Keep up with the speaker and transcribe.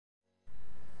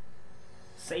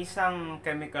Sa isang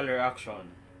chemical reaction,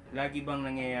 lagi bang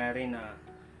nangyayari na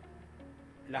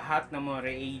lahat ng mga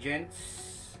reagents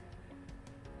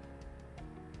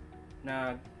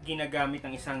na ginagamit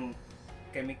ng isang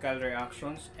chemical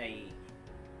reactions ay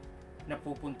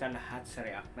napupunta lahat sa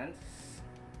reactants?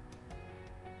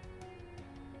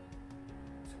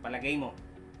 Sa palagay mo,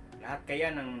 lahat kaya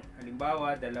ng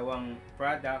halimbawa dalawang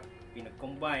product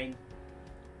pinag-combine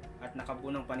at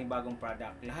nakabuo ng panibagong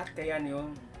product, lahat kaya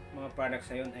yung mga products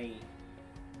na yun ay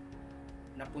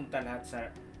napunta lahat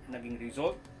sa naging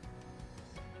result?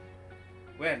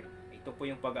 Well, ito po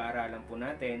yung pag-aaralan po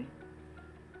natin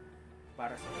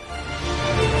para sa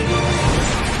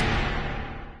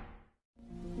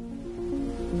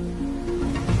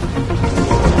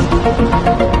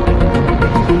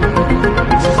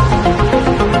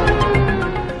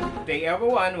Good day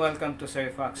everyone, welcome to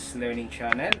Sir Phax Learning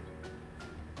Channel.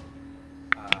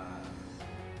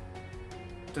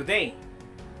 Today, I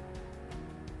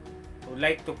would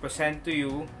like to present to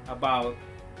you about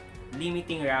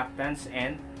limiting reactants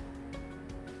and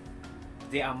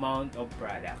the amount of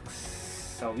products.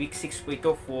 So, week 6 po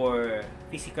ito for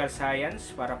physical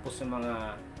science para po sa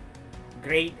mga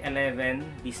grade 11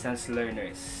 distance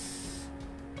learners.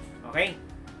 Okay?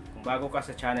 Kung bago ka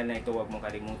sa channel na ito, huwag mong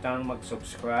kalimutang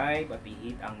mag-subscribe at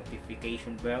i-hit ang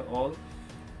notification bell all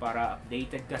para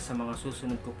updated ka sa mga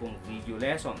susunod ko pong video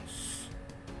lessons.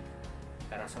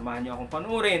 Tara, samahan niyo akong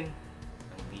panuorin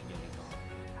ang video nito.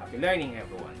 Happy learning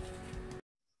everyone!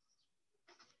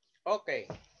 Okay.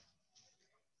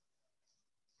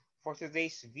 For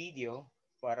today's video,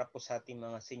 para po sa ating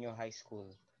mga senior high school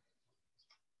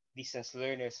distance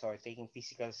learners or taking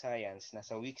physical science,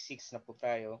 nasa week 6 na po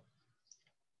tayo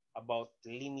about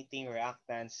limiting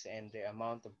reactants and the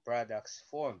amount of products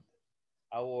formed.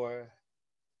 Our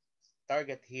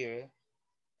target here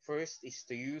first is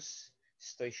to use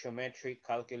stoichiometric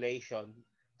calculation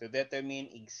to determine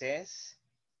excess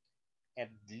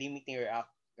and limiting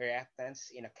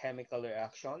reactants in a chemical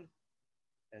reaction,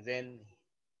 and then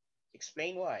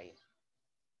explain why.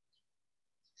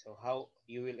 So how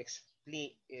you will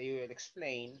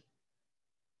explain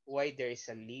why there is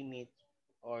a limit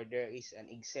or there is an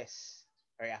excess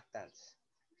reactants,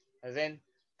 and then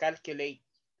calculate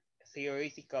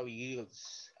theoretical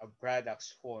yields of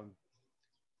products formed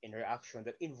in reaction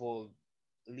that involve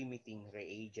limiting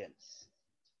reagents.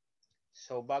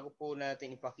 So bago po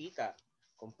natin ipakita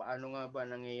kung paano nga ba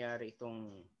nangyayari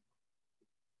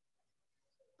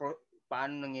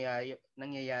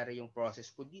nangyayari yung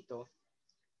process po dito,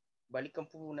 balikan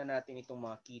po muna natin itong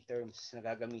mga key terms na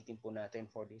gagamitin po natin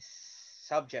for this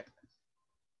subject.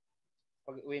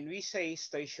 When we say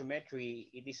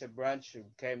stoichiometry, it is a branch of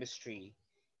chemistry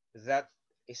that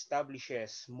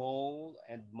establishes mole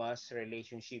and mass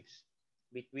relationships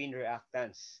between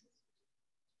reactants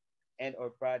and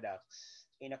or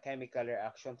products in a chemical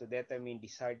reaction to determine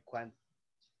desired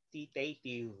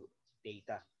quantitative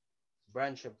data.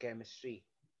 Branch of chemistry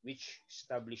which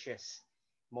establishes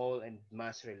mole and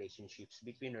mass relationships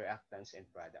between reactants and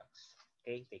products.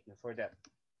 Okay, take note for that.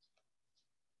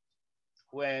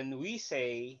 When we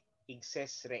say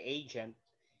excess reagent,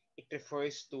 it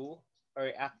refers to a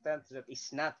reactant that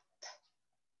is not,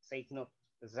 take note,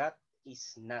 that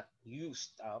is not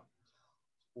used up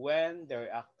when the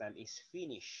reactant is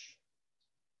finished.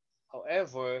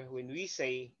 However, when we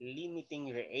say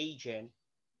limiting reagent,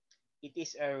 it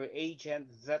is a reagent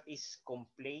that is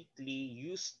completely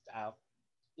used up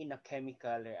in a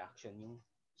chemical reaction, yung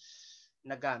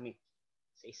nagamit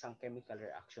sa isang chemical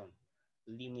reaction,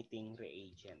 limiting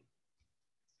reagent.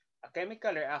 A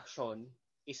chemical reaction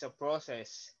is a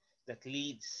process that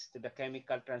leads to the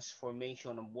chemical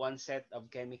transformation of one set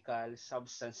of chemical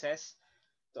substances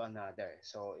to another.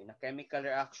 So, in a chemical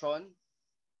reaction,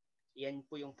 yan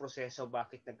po yung proseso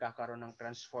bakit nagkakaroon ng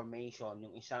transformation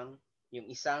yung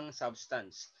isang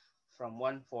substance from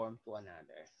one form to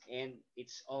another. And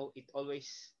it always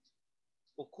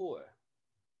occur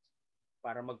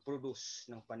para mag-produce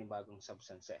ng panibagong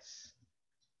substances.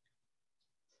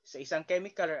 Sa isang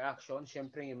chemical reaction,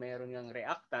 syempre meron yung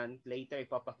reactant. Later,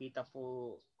 ipapakita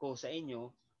po ko sa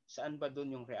inyo saan ba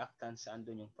doon yung reactant, saan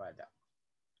doon yung product.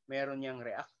 Meron yung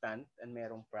reactant and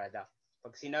merong product.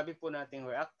 Pag sinabi po natin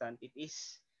reactant, it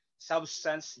is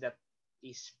substance that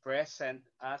is present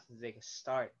at the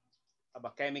start of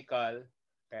a chemical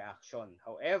reaction.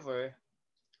 However,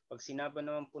 pag sinabi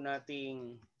naman po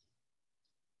nating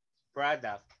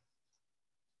product,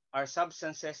 are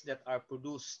substances that are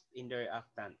produced in the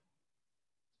reactant.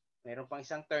 Meron pang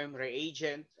isang term,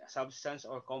 reagent, substance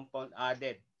or compound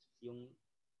added.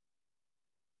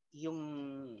 Yung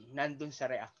nandun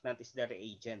sa reactant is the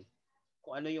reagent.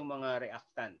 kung ano yung mga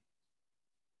reactant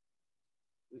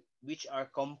which are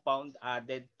compound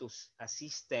added to a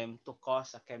system to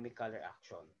cause a chemical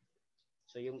reaction.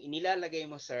 So yung inilalagay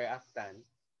mo sa reactant,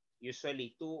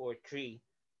 usually 2 or 3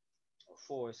 or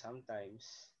 4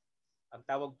 sometimes, ang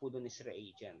tawag po dun is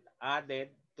reagent.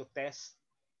 Added to test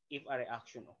if a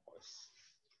reaction occurs.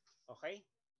 Okay?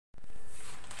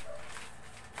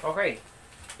 Okay.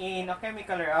 In a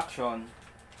chemical reaction,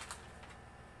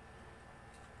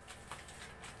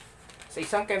 sa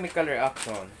isang chemical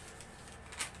reaction,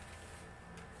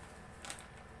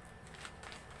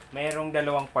 mayroong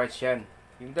dalawang parts yan.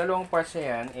 Yung dalawang parts na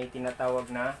yan ay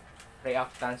tinatawag na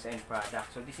reactants and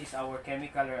products. So this is our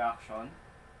chemical reaction.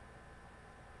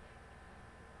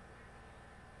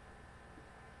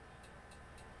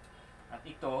 At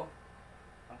ito,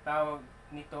 ang tawag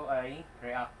nito ay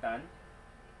reactant.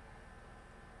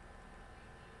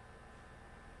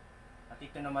 At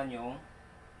ito naman yung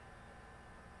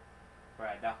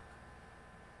product.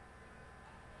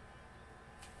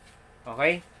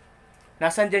 Okay?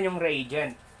 Nasaan dyan yung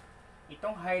reagent?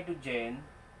 Itong hydrogen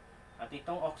at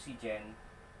itong oxygen,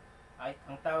 ay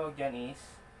ang tawag dyan is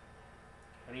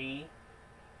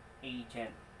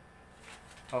reagent.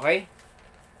 Okay?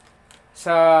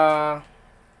 Sa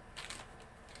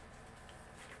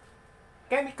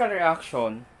chemical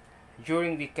reaction,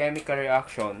 during the chemical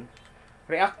reaction,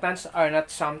 reactants are not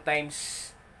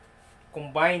sometimes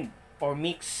combined or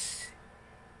mixed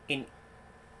in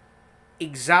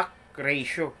exact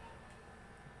ratio.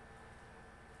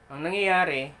 Ang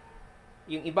nangyayari,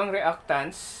 yung ibang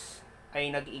reactants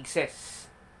ay nag-excess.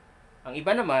 Ang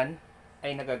iba naman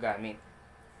ay nagagamit.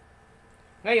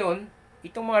 Ngayon,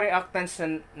 itong mga reactants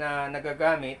na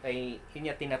nagagamit ay yun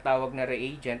yung tinatawag na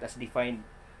reagent as defined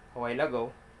a while ago.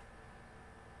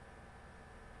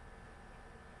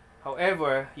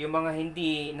 However, yung mga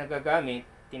hindi nagagamit,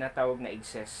 tinatawag na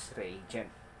excess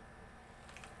reagent.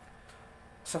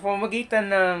 Sa pamamagitan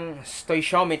ng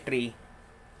stoichiometry,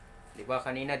 di ba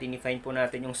kanina dinefine po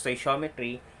natin yung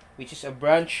stoichiometry, which is a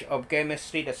branch of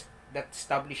chemistry that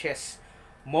establishes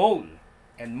mole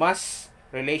and mass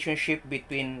relationship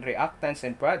between reactants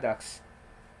and products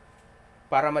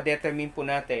para ma-determine po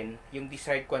natin yung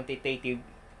desired quantitative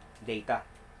data.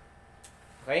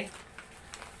 Okay?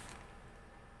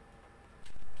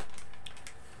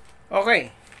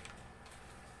 Okay.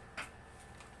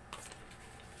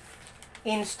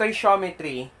 In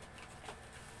stoichiometry,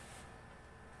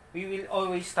 we will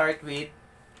always start with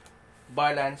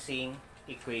balancing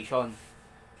equation.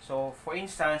 So, for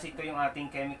instance, ito yung ating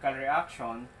chemical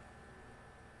reaction.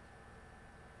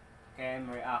 Chem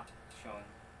reaction.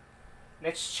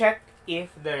 Let's check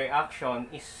if the reaction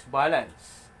is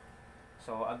balanced.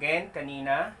 So, again,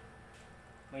 kanina,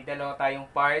 may dalawa tayong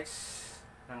parts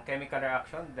ng chemical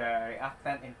reaction, the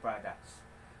reactant and products.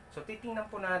 So, titingnan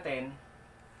po natin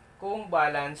kung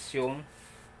balance yung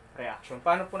reaction.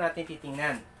 Paano po natin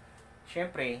titingnan?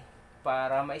 Siyempre,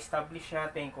 para ma-establish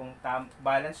natin kung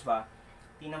balance ba,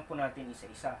 tingnan po natin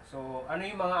isa-isa. So, ano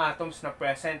yung mga atoms na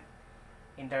present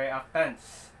in the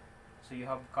reactants? So, you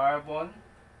have carbon,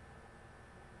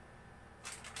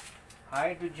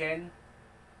 hydrogen,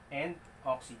 and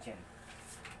oxygen.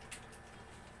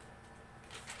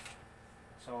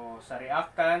 So, sa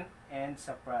reactant and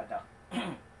sa product.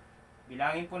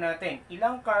 Bilangin po natin,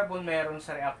 ilang carbon meron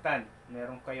sa reactant?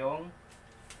 Meron kayong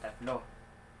 3.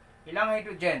 Ilang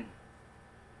hydrogen?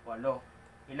 8.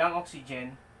 Ilang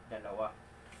oxygen? 2.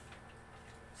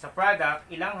 Sa product,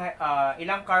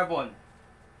 ilang carbon?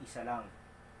 1 lang.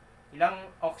 Ilang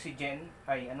oxygen?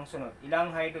 Anong sunod?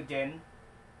 Ilang hydrogen?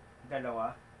 2.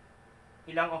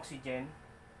 Ilang oxygen?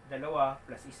 2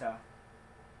 plus 1?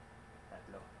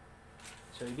 3.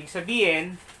 So, ibig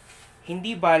sabihin,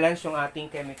 hindi balance yung ating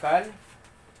chemical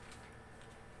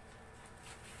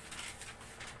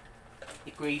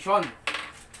equation.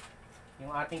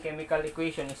 Yung ating chemical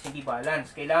equation is hindi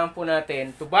balance. Kailangan po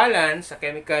natin, to balance sa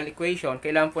chemical equation,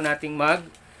 kailangan po nating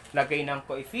maglagay ng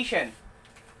coefficient.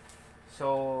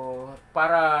 So,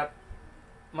 para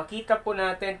makita po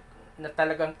natin na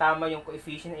talagang tama yung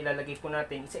coefficient, ilalagay po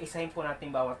natin, isa-isahin po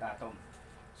natin bawat atom.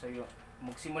 So,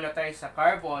 magsimula tayo sa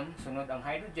carbon, sunod ang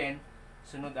hydrogen,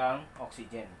 sunod ang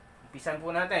oxygen. Umpisan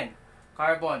po natin.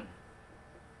 Carbon,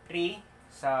 3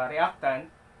 sa reactant,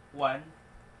 1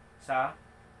 sa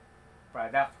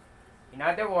product. In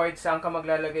other words, saan ka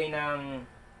maglalagay ng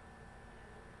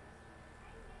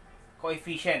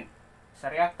coefficient? Sa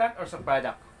reactant or sa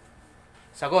product?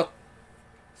 Sagot.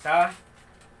 Sa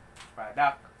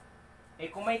product.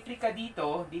 Kung may 3 ka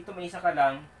dito may isa ka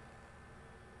lang,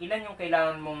 ilan yung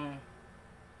kailangan mong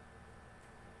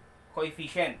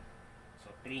coefficient? So,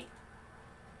 3.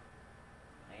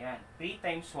 Ayan. 3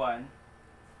 times 1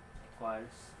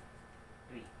 equals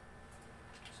 3.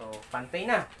 So, pantay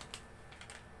na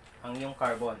ang yung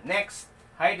carbon. Next,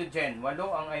 hydrogen. 8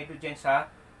 ang hydrogen sa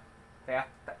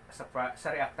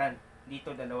reactant.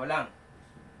 Dito, 2 lang.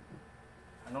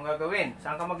 Anong gagawin?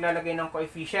 Saan ka maglalagay ng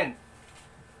coefficient?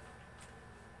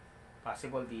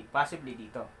 Possibly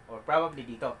dito. Or probably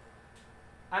dito.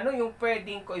 Ano yung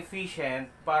pwedeng coefficient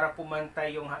para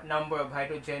pumantay yung number of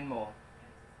hydrogen mo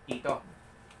dito?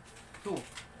 2.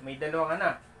 May 2 ka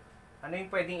na. Ano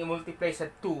yung pwedeng i-multiply sa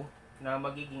 2 na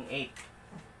magiging 8?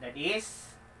 That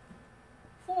is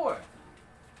 4.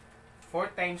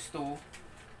 4 times 2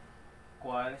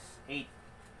 equals 8.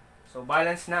 So,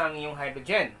 balance na ang iyong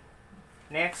hydrogen.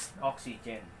 Next,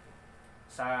 oxygen.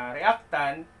 Sa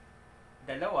reactant,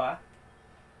 2.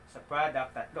 Sa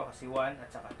product, 3. Kasi 1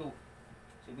 at saka 2.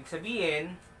 So, ibig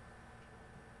sabihin,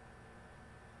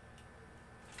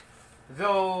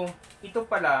 though, ito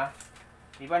pala,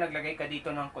 di ba naglagay ka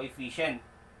dito ng coefficient?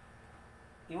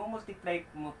 I-multiply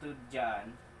mo to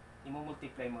dyan,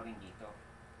 i-multiply mo rin dito.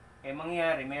 Kaya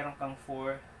mangyayari, meron kang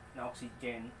 4 na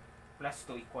oxygen plus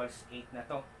 2 equals 8 na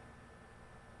to.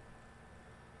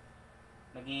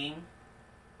 Naging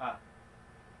 4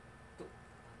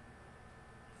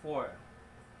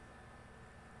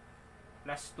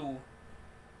 plus 2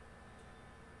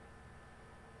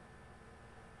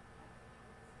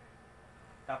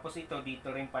 tapos ito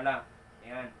dito rin pala.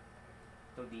 Ayan.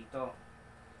 Ito dito.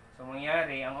 So,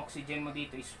 mangyari, ang oxygen mo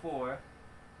dito is 4.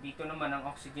 Dito naman, ang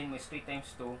oxygen mo is 3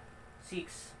 times 2,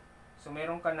 6. So,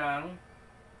 meron ka ng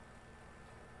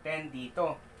 10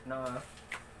 dito na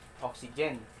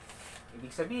oxygen.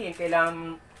 Ibig sabihin,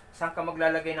 kailangan, saan ka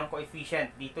maglalagay ng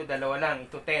coefficient? Dito, 2 lang.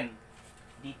 Ito, 10.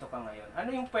 Dito ka ngayon.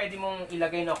 Ano yung pwede mong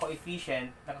ilagay na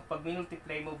coefficient na kapag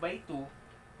multiply mo by 2,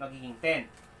 magiging 10?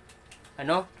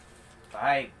 Ano?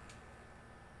 5.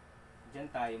 Diyan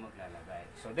tayo maglalagay.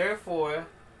 So, therefore,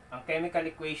 ang chemical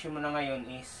equation mo na ngayon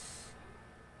is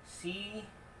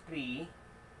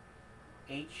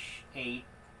C3H8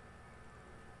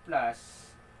 plus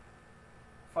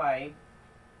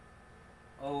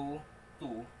 5O2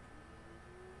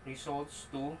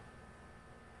 results to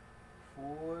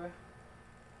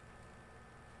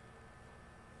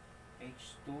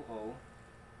 4H2O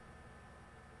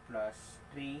plus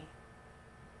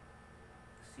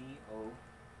 3CO2.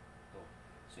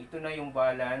 So, ito na yung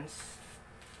balance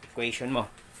equation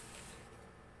mo.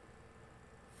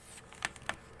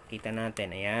 Kita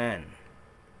natin. Ayan.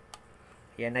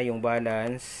 Yan na yung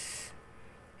balance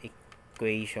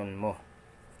equation mo.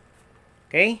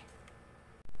 Okay?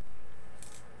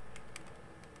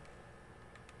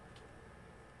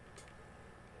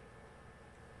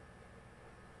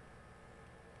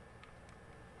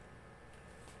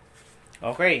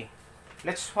 Okay.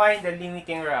 Let's find the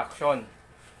limiting reaction.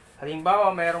 Halimbawa,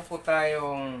 mayroon po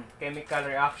tayong chemical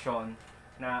reaction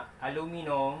na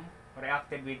aluminum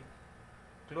reacted with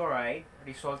chloride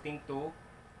resulting to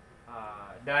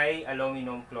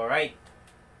dialuminum chloride.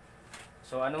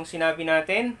 So, anong sinabi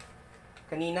natin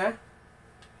kanina?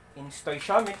 In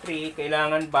stoichiometry,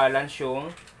 kailangan balance yung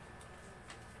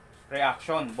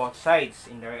reaction, both sides,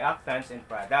 in the reactants and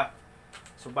product.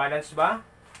 So, balance ba?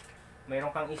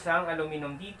 Meron kang isang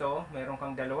aluminum dito, meron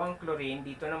kang 2 chlorine,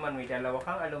 dito naman may 2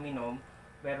 kang aluminum,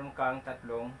 meron kang 3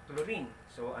 chlorine.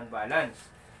 So, unbalanced.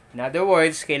 In other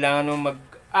words, kailangan mo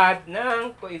mag-add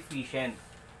ng coefficient.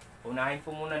 Unahin po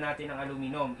muna natin ang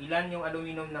aluminum. Ilan yung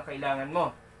aluminum na kailangan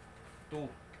mo? 2.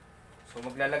 So,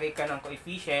 maglalagay ka ng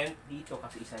coefficient dito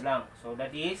kasi isa lang. So,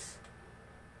 that is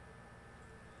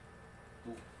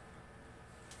 2.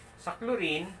 Sa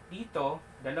chlorine, dito,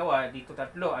 2, dito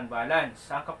 3, unbalanced.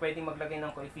 Saan ka pwedeng maglagay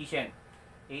ng coefficient?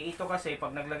 Eh, ito kasi,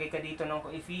 pag naglagay ka dito ng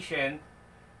coefficient,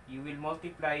 you will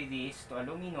multiply this to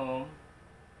aluminum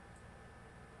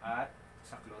at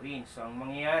sa chlorine. So, ang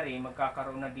mangyayari,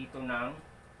 magkakaroon na dito ng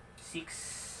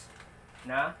 6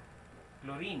 na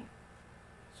chlorine.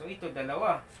 So, ito, 2.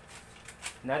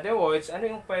 In other words, ano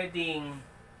yung pwedeng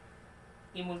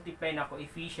i-multiply na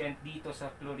coefficient dito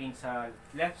sa chlorine sa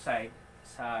left side,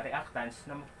 sa reactants,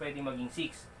 na pwede maging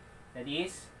 6. That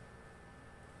is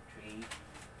 3.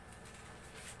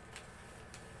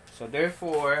 So,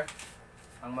 therefore,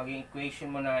 ang maging equation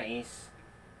mo na is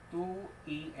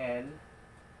 2El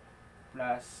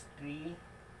plus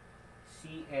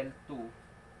 3Cl2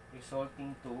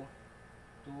 resulting to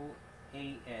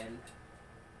 2Al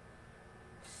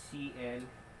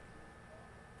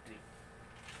Cl3.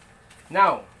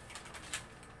 Now,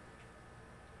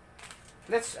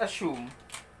 let's assume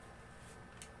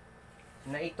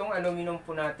na itong aluminum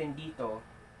po natin dito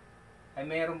ay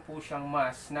mayroon po siyang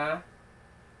mass na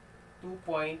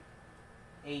 2.5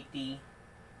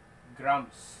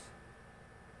 grams.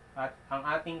 At ang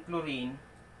ating chlorine,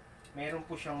 meron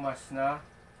po siyang mass na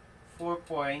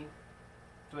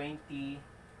 4.25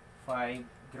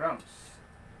 grams.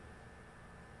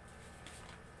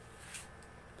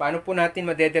 Paano po natin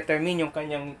madedetermine yung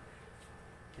kanyang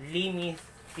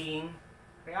limiting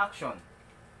reaction?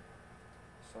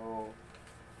 So,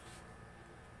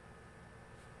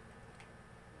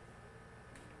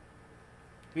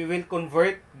 we will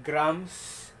convert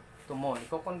grams to mole.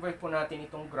 I-convert po natin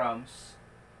itong grams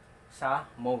sa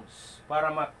moles para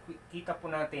makita po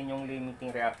natin yung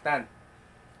limiting reactant.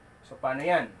 So, paano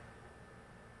yan?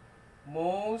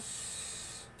 Moles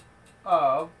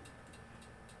of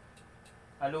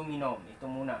aluminum. Ito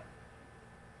muna.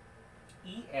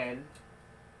 EL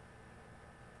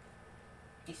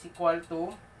is equal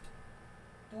to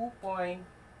 2.80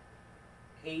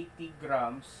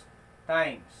 grams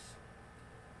times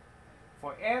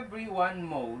for every 1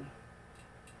 mole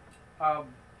of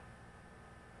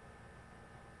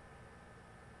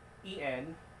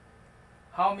EL,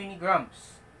 how many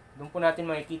grams? Doon po natin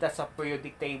makikita sa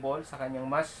periodic table sa kanyang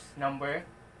mass number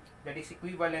that is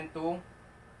equivalent to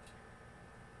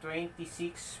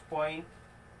 26.98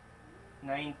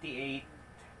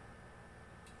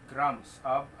 grams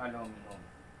of aluminum.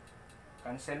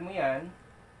 Cancel mo yan.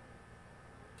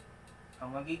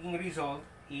 Ang magiging result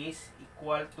is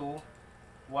equal to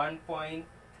 1.04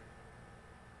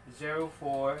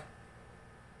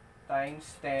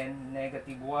 times 10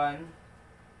 negative 1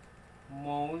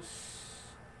 moles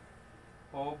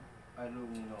of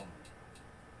aluminum.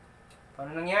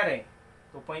 Paano nangyari?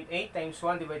 2.8 times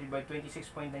 1 divided by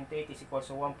 26.98 is equal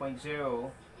to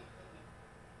 1.0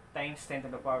 times 10 to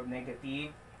the power of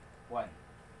negative 1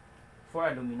 for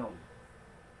aluminum.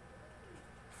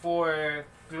 For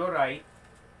chloride,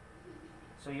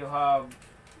 so you have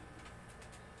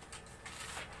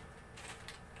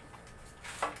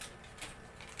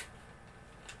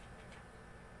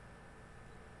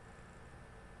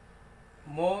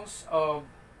moles of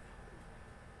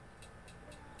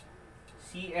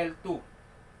Cl2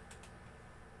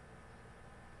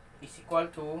 is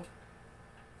equal to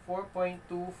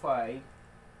 4.25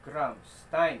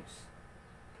 grams times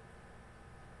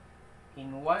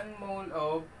in 1 mole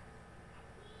of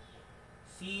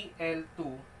Cl2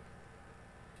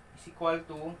 is equal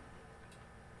to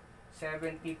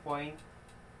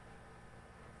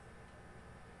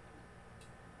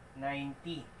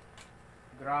 70.90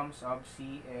 grams of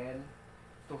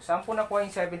Cl2. Saan po nakuha yung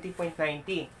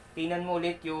 70.90? Tingnan mo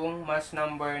ulit yung mass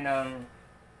number ng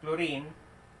chlorine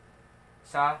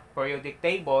sa periodic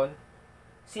table.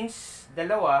 Since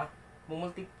dalawa,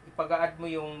 ipag-add mo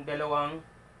yung dalawang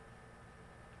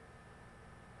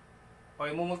o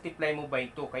i-multiply mo by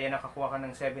 2. Kaya nakakuha ka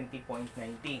ng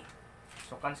 70.90.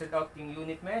 So, cancel out yung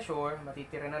unit measure.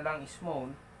 Matitira na lang is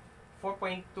mole.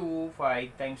 4.25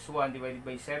 times 1 divided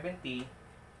by 70.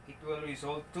 It will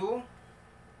result to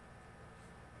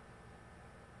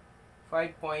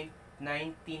 5.99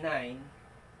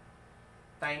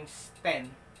 times 10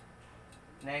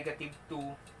 negative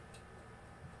 2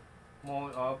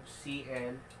 mole of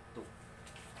Cl2.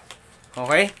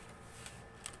 Okay?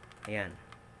 Ayan.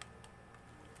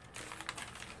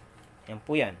 Ayan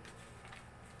po yan.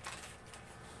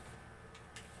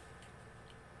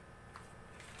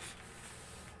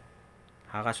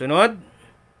 Kakasunod.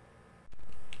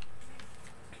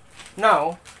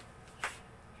 Now,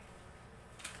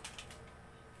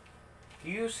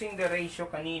 using the ratio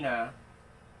kanina,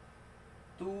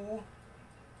 2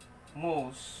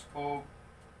 moles of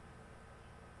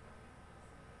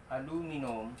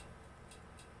aluminum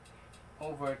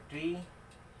over 3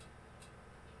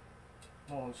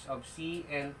 moles of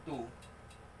Cl2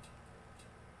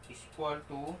 is equal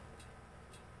to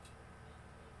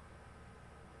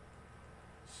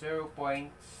 0.67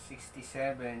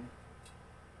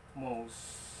 moles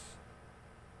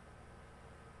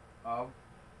of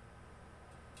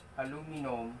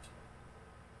aluminum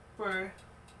per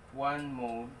 1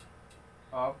 mole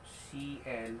of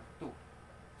Cl2.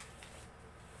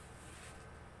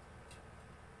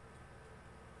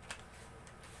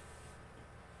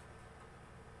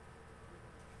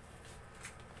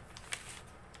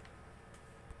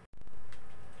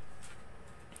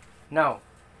 Now,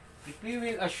 if we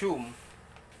will assume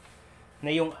na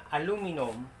yung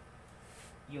aluminum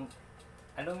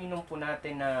po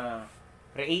natin na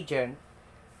reagent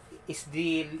is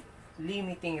the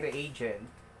limiting reagent,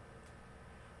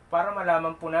 para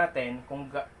malaman po natin kung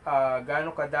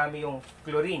gaano kadami yung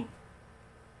chlorine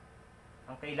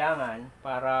ang kailangan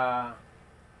para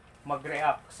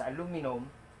mag-react sa aluminum,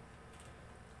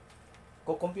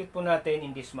 kukompute po natin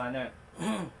in this manner.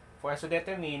 for us to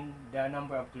determine the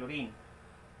number of chlorine.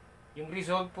 Yung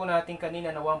result po natin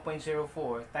kanina na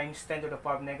 1.04 times 10 to the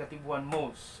power of negative 1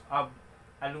 moles of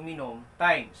aluminum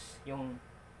times yung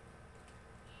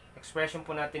expression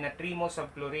po natin na 3 moles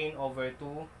of chlorine over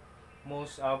 2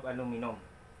 moles of aluminum.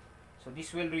 So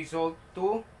this will result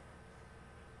to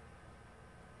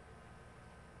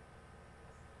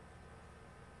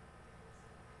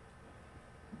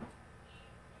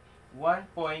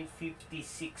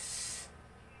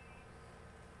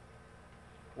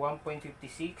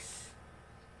 1.56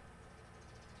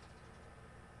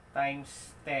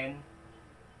 times 10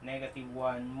 negative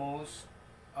 1 moles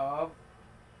of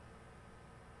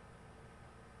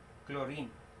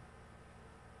chlorine.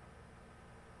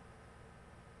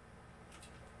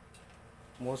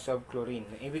 Moles of chlorine.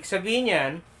 Ibig sabihin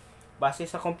yan, base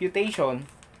sa computation,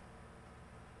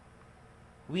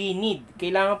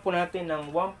 kailangan po natin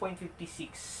ng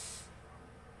 1.56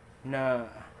 na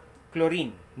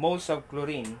chlorine, moles of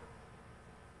chlorine,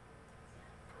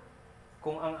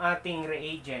 kung ang ating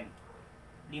reagent,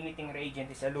 limiting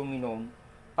reagent is aluminum,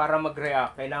 para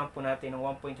mag-react, kailangan po natin ng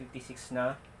 1.56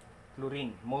 na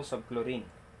chlorine, moles of chlorine.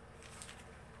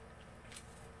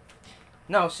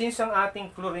 Now, since ang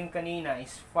ating chlorine kanina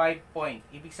is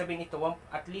 5 ibig sabihin ito,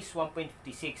 at least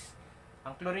 1.56.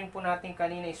 Ang chlorine po natin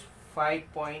kanina is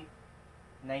 5.99.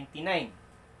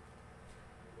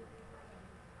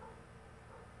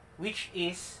 Which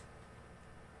is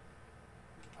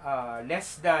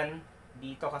less than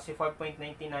dito kasi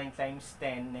 5.99 times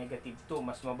 10 negative 2.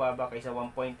 Mas mababa kaysa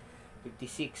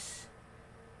 1.56.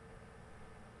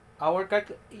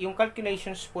 Yung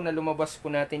calculations po na lumabas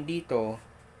po natin dito,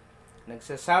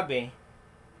 nagsasabi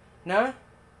na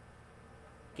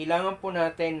kailangan po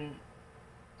natin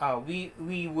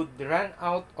we would run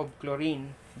out of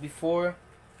chlorine before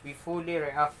we fully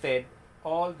reacted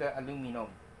all the aluminum.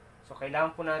 So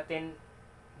kailangan po natin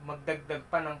magdagdag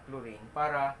pa ng chlorine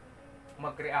para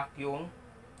mag-react yung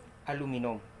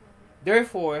aluminum.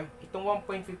 Therefore, itong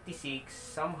 1.56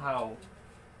 somehow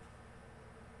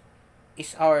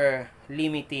is our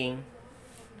limiting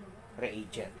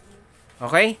reagent.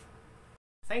 Okay?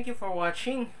 Thank you for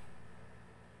watching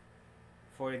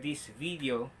for this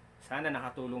video. Sana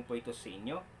nakatulong po ito sa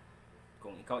inyo.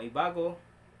 Kung ikaw ay bago,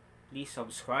 please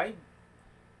subscribe,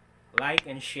 like,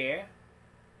 and share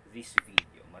this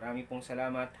video. Marami pong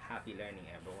salamat. Happy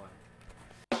learning, everyone.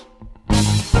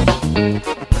 Thank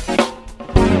you.